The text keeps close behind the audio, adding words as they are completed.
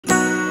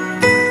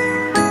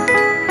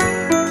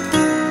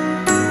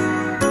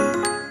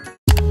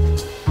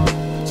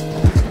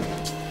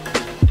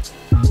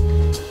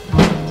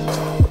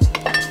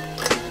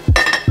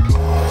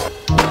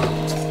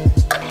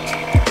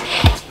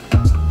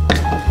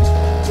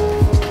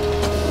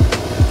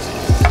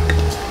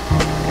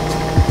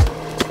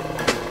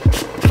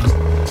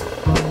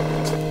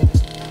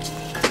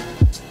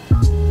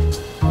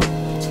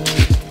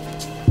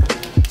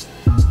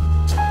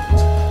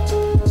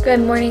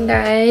Good morning,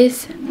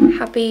 guys.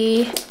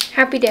 Happy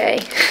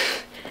day.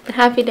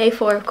 Happy day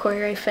 4 of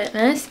Corey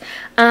Fitness.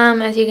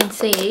 As you can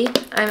see,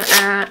 I'm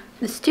at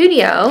the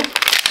studio.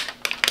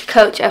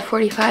 Coach at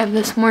 45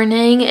 this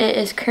morning. It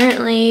is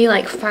currently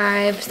like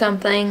 5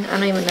 something. I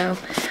don't even know.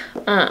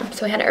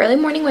 So we had an early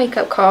morning wake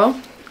up call.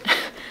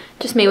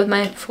 Just me with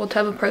my full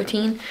tub of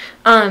protein.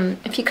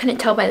 If you couldn't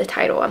tell by the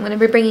title, I'm going to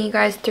be bringing you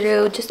guys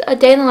through just a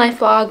day in the life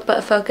vlog, but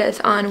a focus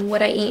on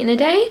what I eat in a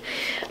day.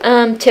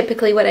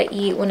 Typically what I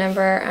eat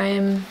whenever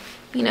I'm,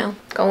 you know,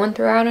 going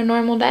throughout a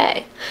normal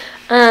day.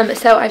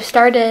 So I've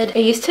started, I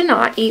used to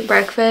not eat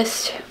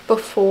breakfast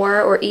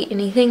before, or eat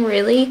anything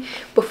really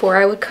before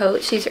I would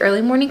coach these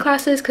early morning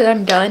classes, because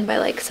I'm done by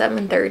like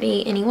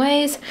 7:30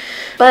 anyways.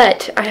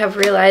 But I have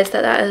realized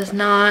that that is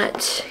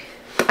not,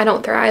 I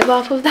don't thrive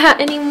off of that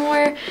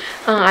anymore.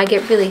 I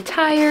get really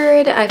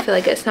tired. I feel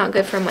like it's not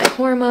good for my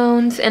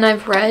hormones. And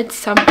I've read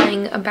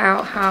something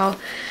about how,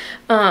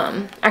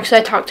 actually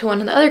I talked to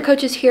one of the other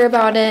coaches here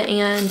about it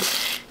and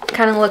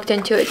kind of looked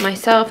into it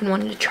myself and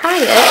wanted to try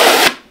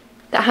it.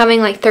 That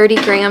having like 30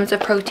 grams of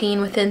protein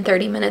within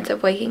 30 minutes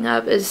of waking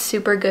up is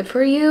super good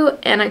for you.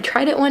 And I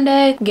tried it one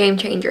day, game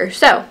changer.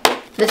 So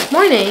this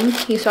morning,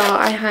 you saw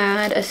I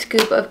had a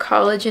scoop of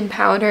collagen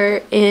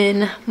powder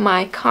in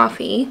my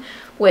coffee,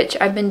 which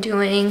I've been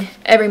doing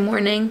every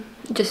morning.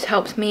 It just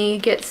helps me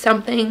get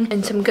something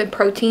and some good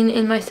protein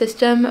in my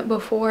system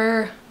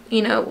before,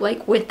 you know,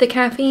 like with the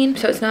caffeine,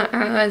 so it's not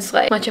as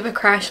like much of a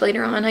crash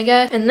later on, I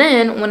guess. And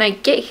then when I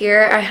get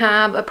here, I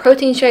have a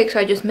protein shake,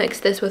 so I just mix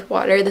this with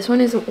water. This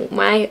one is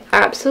my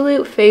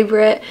absolute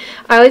favorite.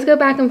 I always go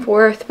back and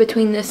forth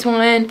between this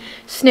one,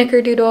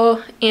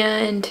 Snickerdoodle,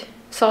 and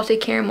salted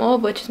caramel,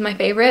 which is my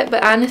favorite,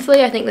 but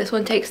honestly I think this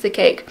one takes the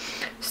cake.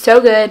 So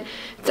good.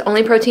 It's the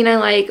only protein I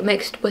like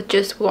mixed with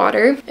just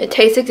water. It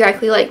tastes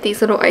exactly like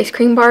these little ice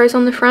cream bars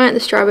on the front, the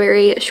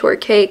strawberry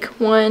shortcake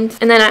ones.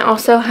 And then I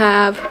also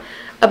have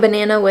a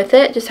banana with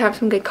it, just have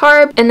some good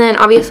carb. And then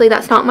obviously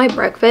that's not my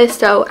breakfast,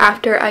 so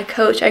after I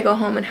coach I go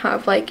home and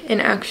have like an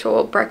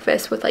actual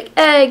breakfast with like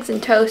eggs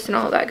and toast and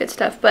all that good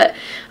stuff. But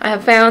I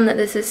have found that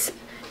this has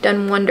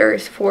done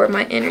wonders for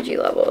my energy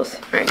levels.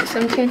 Alright, so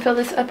I'm just gonna fill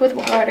this up with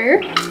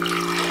water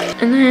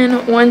and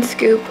then 1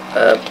 scoop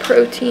of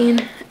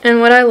protein. And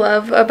what I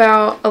love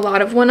about a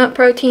lot of 1-Up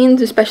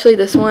proteins, especially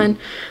this one,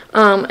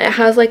 it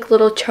has like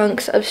little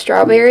chunks of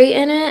strawberry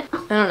in it.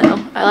 I don't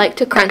know, I like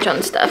to crunch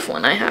on stuff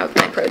when I have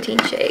my protein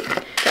shake.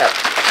 So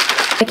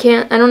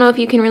I don't know if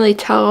you can really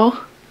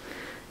tell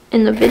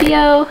in the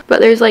video, but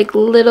there's like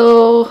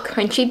little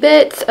crunchy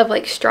bits of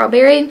like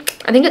strawberry.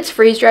 I think it's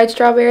freeze-dried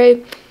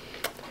strawberry.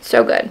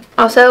 So good.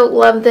 Also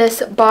love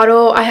this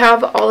bottle. I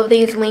have all of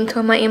these linked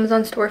on my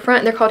Amazon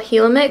storefront. They're called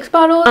Helamix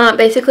bottle.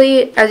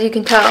 Basically, as you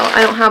can tell,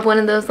 I don't have one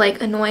of those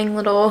like annoying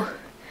little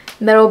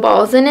metal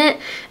balls in it.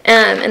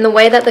 And the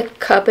way that the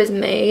cup is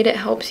made, it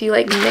helps you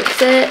like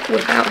mix it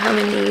without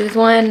having to use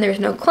one. There's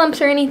no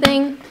clumps or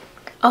anything.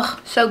 Oh,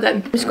 so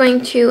good. I'm just going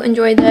to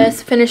enjoy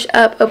this, finish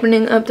up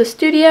opening up the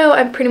studio.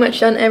 I've pretty much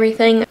done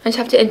everything. I just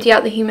have to empty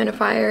out the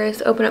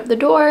humidifiers, open up the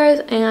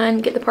doors,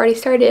 and get the party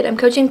started. I'm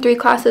coaching 3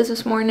 classes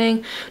this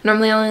morning.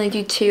 Normally I only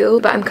do 2,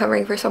 but I'm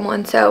covering for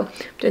someone. So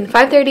I'm doing the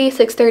 5:30,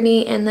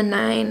 6:30, and the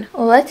 9.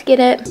 Let's get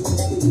it.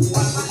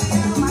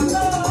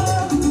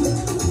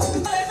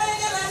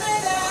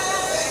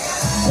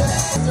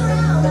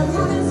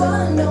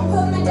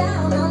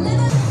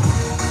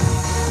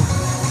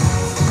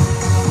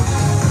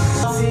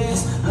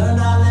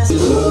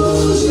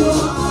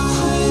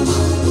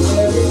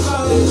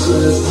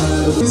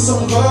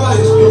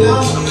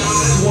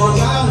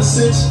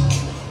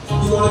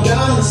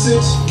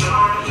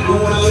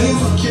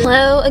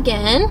 Hello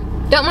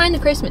again. Don't mind the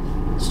Christmas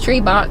tree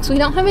box. We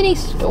don't have any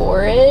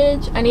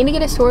storage. I need to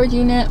get a storage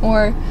unit,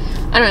 or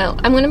I don't know.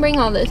 I'm gonna bring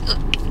all this.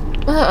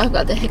 Oh, I've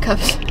got the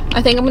hiccups.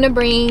 I think I'm gonna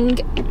bring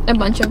a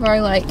bunch of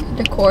our like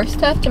decor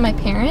stuff to my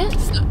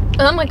parents.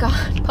 Oh my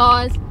god,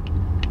 pause.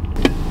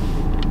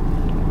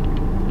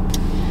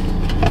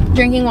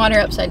 Drinking water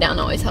upside down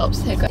always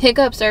helps.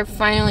 Hiccups are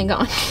finally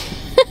gone.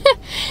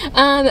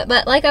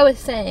 But like I was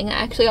saying, I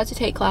actually got to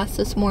take class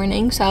this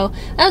morning, so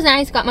that was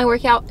nice. Got my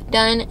workout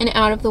done and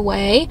out of the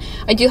way.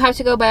 I do have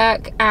to go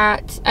back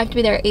I have to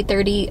be there at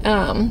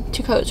 8:30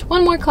 to coach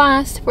 1 more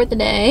class for the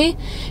day.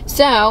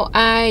 So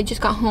I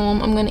just got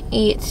home. I'm gonna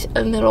eat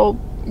a little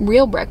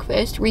real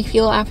breakfast,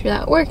 refuel after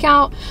that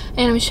workout, and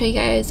I'm gonna show you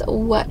guys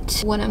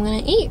what I'm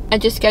gonna eat. I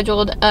just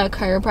scheduled a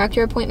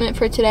chiropractor appointment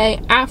for today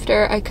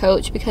after I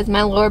coach, because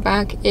my lower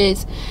back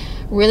is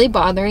really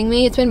bothering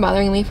me. It's been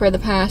bothering me for the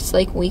past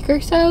like week or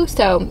so.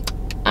 So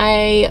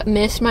I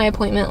missed my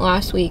appointment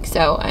last week,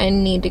 so I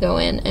need to go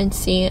in and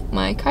see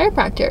my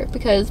chiropractor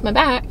because my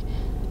back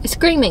is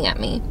screaming at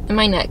me, and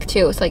my neck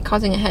too. It's like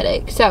causing a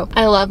headache. So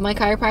I love my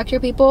chiropractor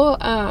people.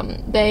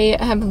 They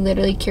have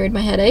literally cured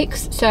my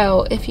headaches.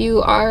 So if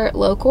you are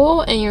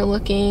local and you're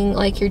looking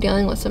like you're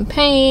dealing with some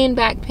pain,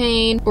 back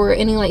pain, or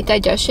any like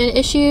digestion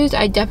issues,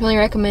 I definitely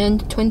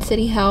recommend Twin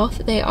City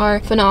Health. They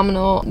are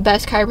phenomenal.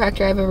 Best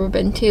chiropractor I've ever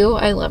been to.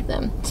 I love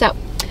them. So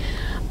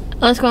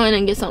let's go in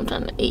and get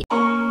something to eat.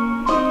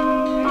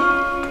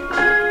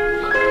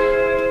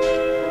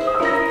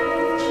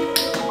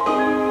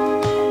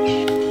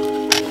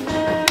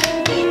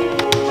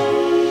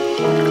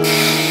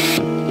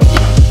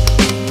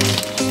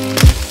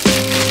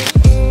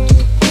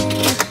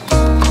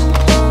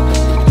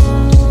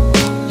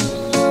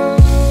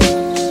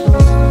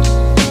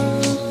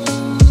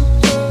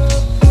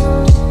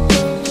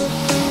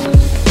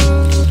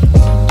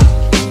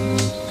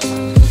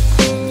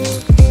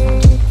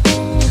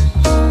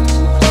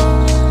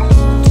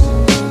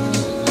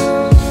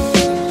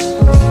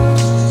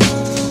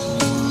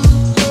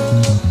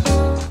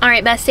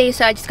 Alright besties,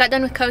 so I just got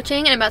done with coaching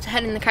and I'm about to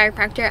head in the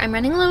chiropractor. I'm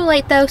running a little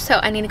late though, so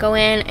I need to go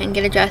in and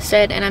get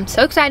adjusted, and I'm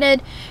so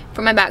excited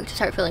for my back to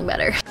start feeling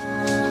better.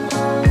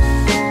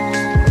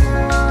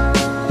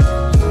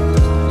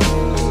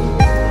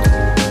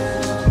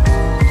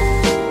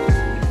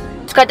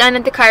 Just got done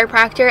at the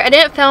chiropractor. I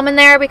didn't film in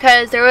there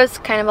because there was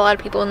kind of a lot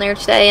of people in there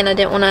today and I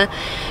didn't want to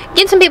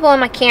get some people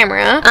on my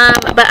camera.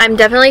 But I'm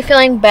definitely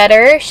feeling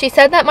better. She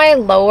said that my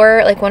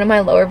lower, like one of my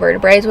lower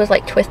vertebrae was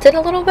like twisted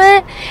a little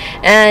bit,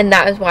 and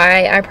that was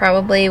why I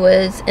probably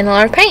was in a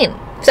lot of pain.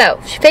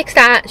 So she fixed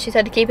that. She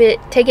said to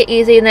take it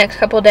easy the next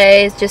couple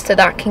days, just so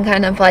that can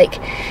kind of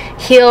like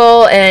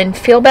heal and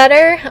feel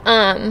better.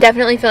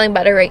 Definitely feeling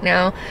better right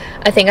now.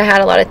 I think I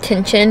had a lot of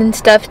tension and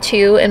stuff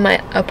too in my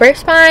upper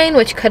spine,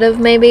 which could have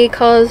maybe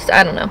caused,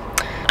 I don't know.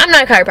 I'm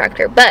not a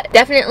chiropractor, but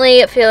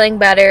definitely feeling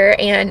better,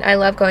 and I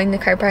love going to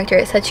the chiropractor.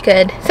 It's such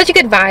a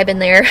good vibe in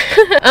there.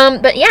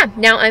 But yeah,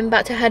 now I'm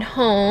about to head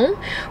home,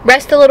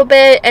 rest a little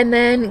bit, and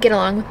then get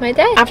along with my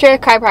day. After the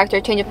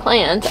chiropractor change of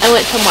plans, I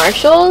went to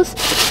Marshall's.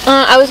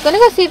 I was gonna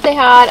go see if they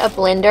had a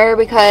blender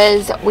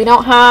because we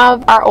don't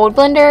have our old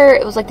blender.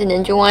 It was like the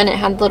Ninja one. It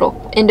had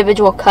little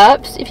individual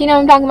cups, if you know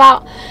what I'm talking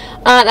about.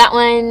 That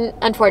one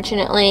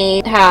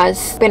unfortunately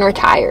has been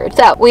retired,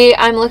 so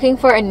I'm looking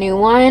for a new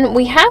one.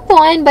 We have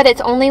one, but it's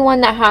only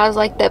one that has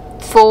like the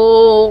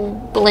full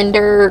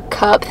blender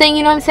cup thing,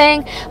 you know what I'm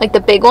saying, like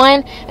the big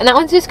one, and that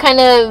one's just kind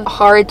of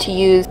hard to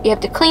use. You have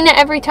to clean it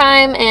every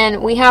time,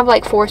 and we have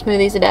like 4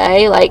 smoothies a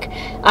day. Like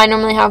I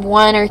normally have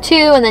 1 or 2,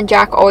 and then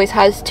Jack always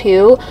has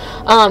 2.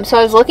 So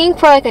I was looking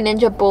for like a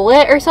Ninja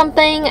Bullet or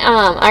something.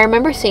 I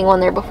remember seeing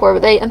one there before,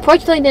 but they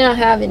unfortunately did not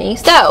have any,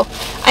 so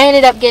I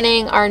ended up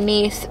getting our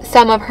niece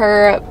some of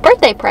her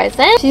birthday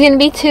present. She's gonna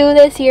be 2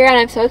 this year, and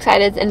I'm so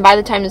excited, and by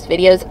the time this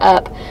video's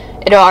up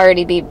it'll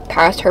already be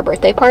past her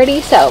birthday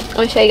party. So I'm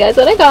gonna show you guys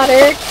what I got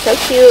her. So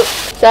cute.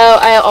 So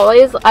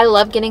I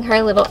love getting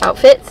her little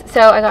outfits.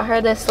 So I got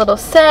her this little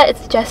set.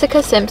 It's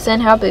Jessica Simpson,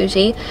 how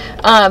bougie.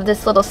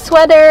 This little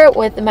sweater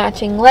with the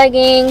matching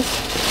leggings.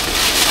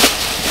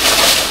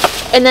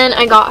 And then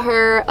I got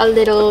her a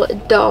little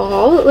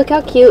doll. Look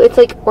how cute. It's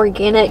like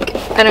organic,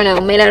 I don't know,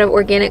 made out of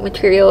organic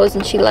materials,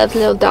 and she loves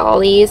little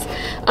dollies.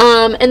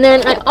 And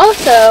then I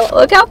also,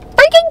 look how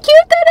freaking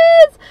cute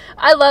that is.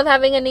 I love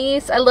having a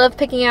niece. I love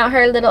picking out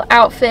her little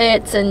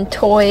outfits and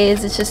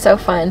toys. It's just so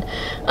fun.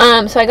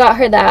 So I got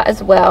her that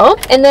as well.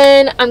 And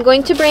then I'm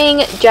going to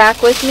bring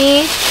Jack with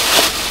me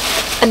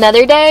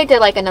another day to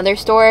like another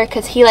store,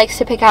 because he likes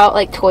to pick out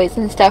like toys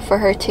and stuff for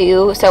her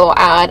too. So we'll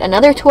add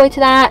another toy to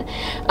that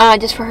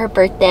just for her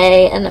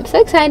birthday, and I'm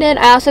so excited.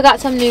 I also got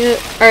some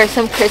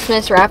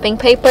Christmas wrapping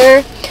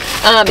paper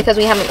because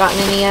we haven't gotten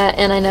any yet,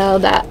 and I know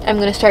that I'm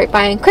gonna start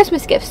buying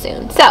Christmas gifts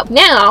soon. So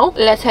now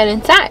let's head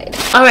inside.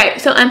 All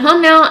right, so I'm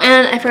home now,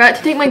 and I forgot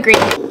to take my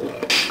greens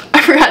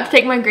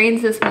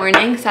this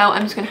morning, so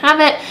I'm just gonna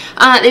have it.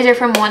 These are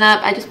from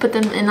 1UP. I just put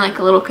them in like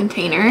a little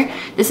container.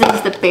 This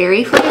is the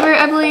berry flavor,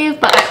 I believe,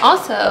 but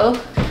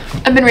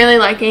I've been really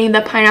liking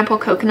the pineapple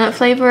coconut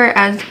flavor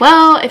as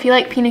well. If you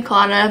like pina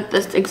colada,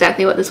 that's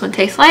exactly what this one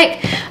tastes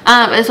like.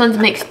 This one's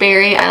mixed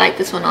berry. I like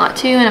this one a lot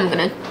too, and I'm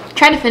gonna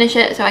try to finish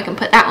it so I can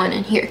put that one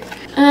in here.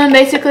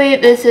 Basically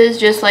this is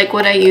just like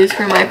what I use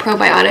for my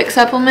probiotic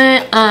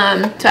supplement.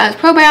 So it has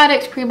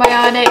probiotics,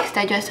 prebiotics,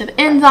 digestive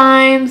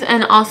enzymes,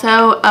 and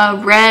also a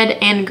red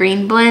and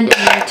green blend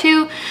in there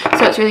too.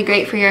 So it's really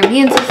great for your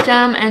immune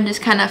system and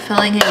just kind of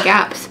filling in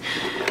gaps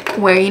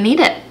where you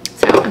need it.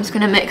 So I'm just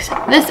gonna mix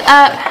this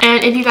up,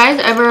 and if you guys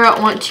ever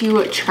want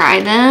to try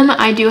them,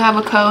 I do have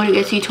a code. It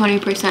gets you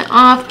 20%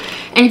 off,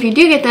 and if you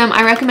do get them,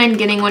 I recommend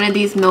getting one of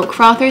these milk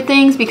frother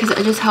things because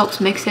it just helps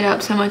mix it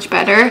up so much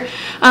better.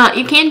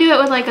 You can do it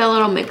with like a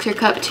little mixer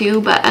cup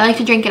too, but I like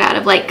to drink it out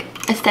of like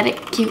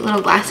aesthetic cute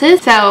little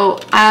glasses. So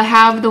I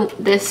have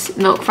this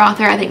milk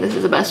frother. I think this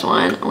is the best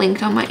one,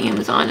 linked on my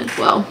Amazon as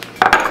well.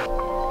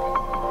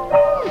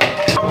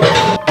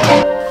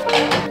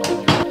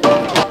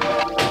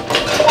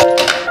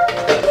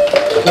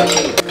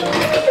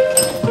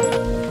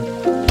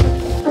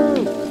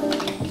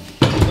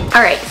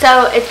 Alright,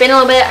 so it's been a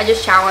little bit. I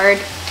just showered.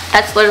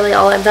 That's literally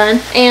all I've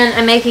done. And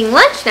I'm making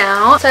lunch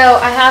now. So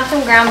I have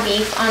some ground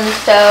beef on the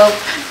stove.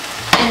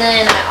 And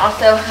then I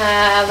also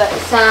have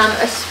some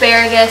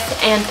asparagus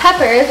and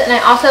peppers. And I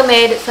also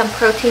made some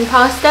protein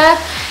pasta.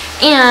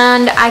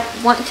 And I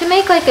want to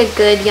make like a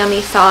good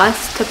yummy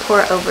sauce to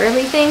pour over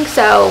everything.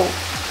 So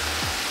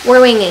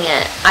we're winging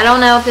it. I don't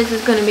know if this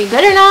is going to be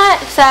good or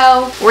not.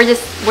 So we're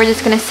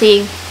just going to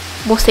see.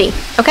 We'll see.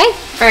 Okay?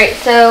 Alright,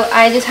 so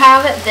I just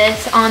have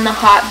this on the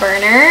hot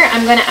burner.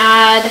 I'm going to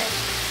add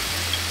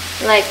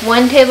like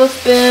 1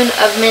 tablespoon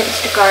of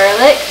minced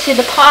garlic to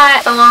the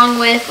pot, along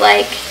with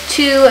like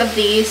 2 of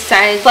these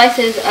size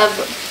slices of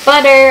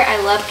butter. I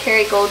love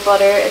Kerrygold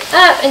butter. It's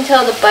up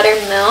until the butter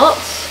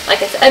melts.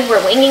 Like I said,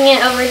 we're winging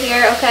it over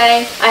here,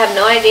 okay? I have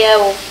no idea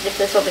if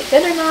this will be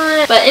good or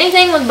not, but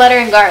anything with butter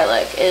and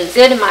garlic is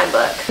good in my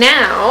book.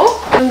 Now,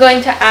 I'm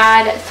going to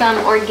add some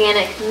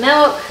organic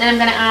milk. Then I'm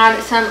going to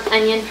add some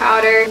onion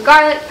powder,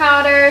 garlic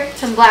powder,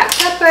 some black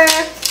pepper,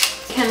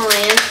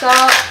 Himalayan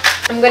salt.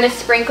 I'm going to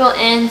sprinkle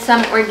in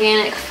some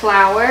organic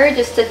flour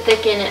just to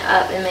thicken it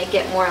up and make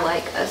it more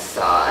like a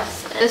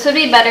sauce. This would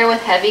be better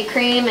with heavy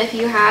cream if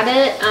you had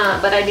it,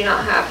 but I do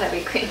not have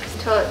heavy cream,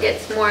 until it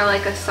gets more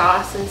like a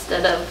sauce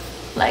instead of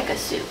like a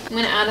soup. I'm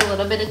gonna add a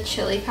little bit of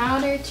chili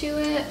powder to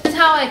it. This is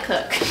how I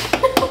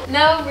cook.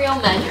 No real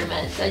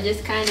measurements. I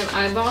just kind of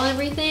eyeball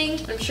everything.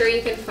 I'm sure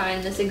you can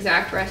find this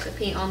exact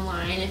recipe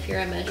online if you're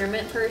a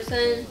measurement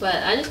person, but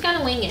I just kind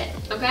of wing it,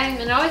 okay?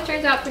 And it always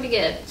turns out pretty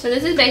good. So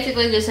this is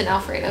basically just an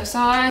Alfredo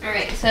sauce. All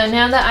right, so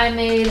now that I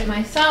made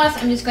my sauce,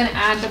 I'm just gonna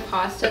add the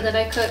pasta that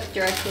I cooked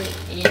directly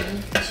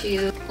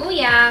into, oh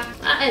yeah,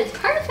 that is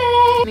perfect.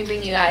 Let me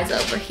bring you guys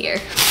over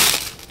here.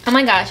 Oh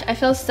my gosh, I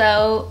feel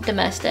so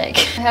domestic.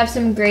 I have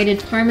some grated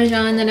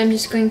Parmesan that I'm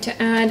just going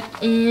to add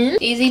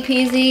in. Easy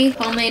peasy,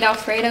 homemade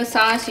Alfredo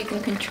sauce. You can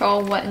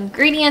control what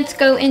ingredients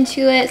go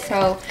into it,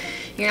 so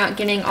you're not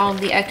getting all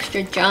the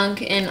extra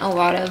junk in a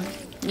lot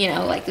of, you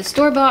know, like the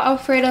store-bought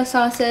Alfredo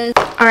sauces.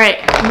 All right,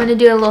 I'm gonna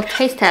do a little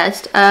taste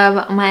test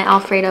of my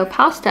Alfredo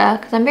pasta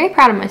because I'm very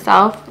proud of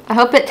myself. I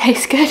hope it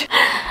tastes good.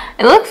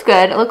 It looks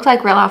good. It looks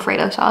like real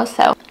Alfredo sauce,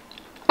 so.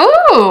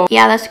 Ooh,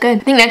 yeah, that's good. I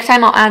think next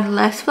time I'll add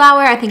less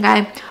flour. I think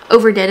I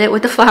overdid it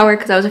with the flour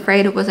because I was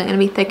afraid it wasn't gonna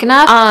be thick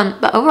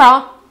enough. But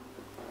overall,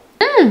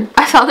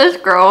 I saw this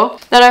girl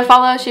that I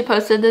follow. She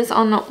posted this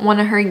on one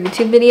of her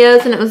YouTube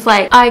videos, and it was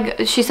like,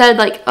 she said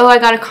like, oh, I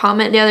got a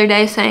comment the other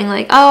day saying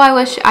like, oh, I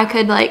wish I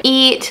could like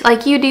eat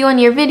like you do in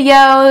your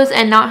videos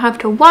and not have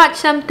to watch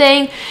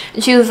something.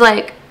 And she was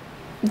like,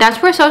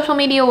 that's where social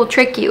media will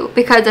trick you,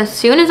 because as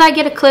soon as I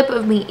get a clip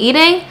of me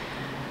eating,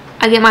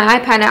 I get my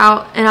iPad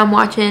out and I'm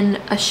watching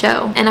a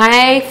show. And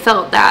I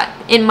felt that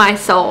in my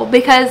soul,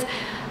 because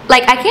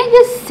like I can't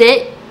just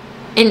sit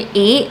and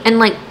eat and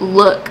like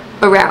look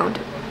around.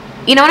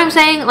 You know what I'm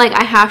saying? Like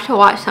I have to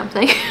watch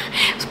something.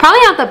 It's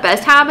probably not the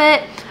best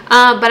habit,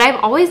 but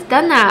I've always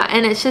done that.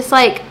 And it's just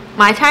like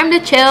my time to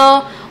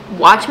chill,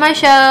 watch my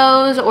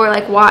shows, or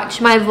like watch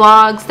my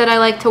vlogs that I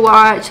like to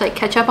watch, like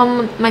catch up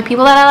on my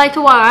people that I like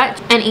to watch,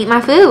 and eat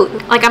my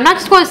food. Like I'm not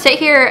just going to sit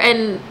here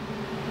and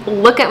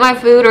look at my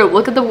food or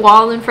look at the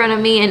wall in front of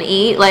me and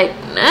eat. Like,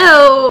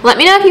 no. Let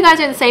me know if you guys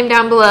are the same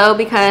down below,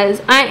 because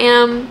I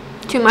am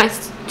to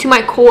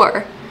my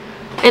core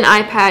an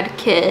iPad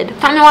kid.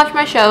 Time to watch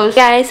my shows.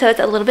 Guys, so it's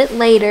a little bit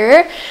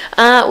later.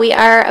 We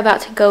are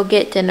about to go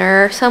get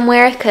dinner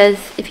somewhere, because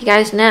if you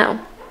guys know,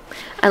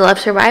 I love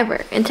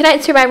Survivor, and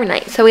tonight's Survivor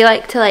night, so we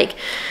like to like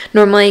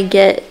normally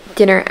get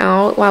dinner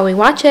out while we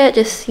watch it,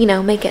 just, you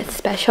know, make it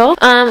special.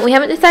 We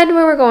haven't decided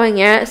where we're going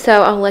yet,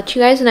 so I'll let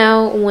you guys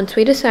know once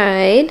we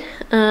decide,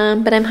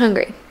 but I'm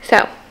hungry,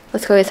 so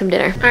let's go get some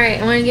dinner. All right,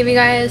 I want to give you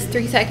guys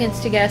 3 seconds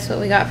to guess what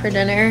we got for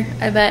dinner.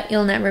 I bet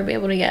you'll never be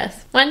able to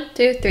guess. 1,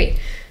 2, 3.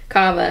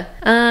 Kava.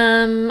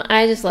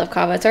 I just love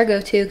kava. It's our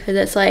go-to because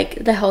it's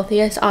like the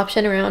healthiest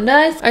option around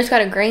us. I just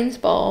got a grains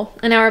bowl,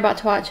 and now we're about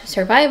to watch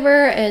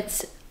Survivor.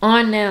 It's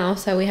on now,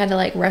 so we had to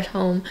like rush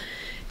home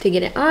to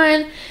get it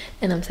on,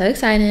 and I'm so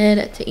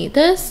excited to eat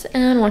this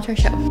and watch our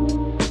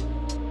show.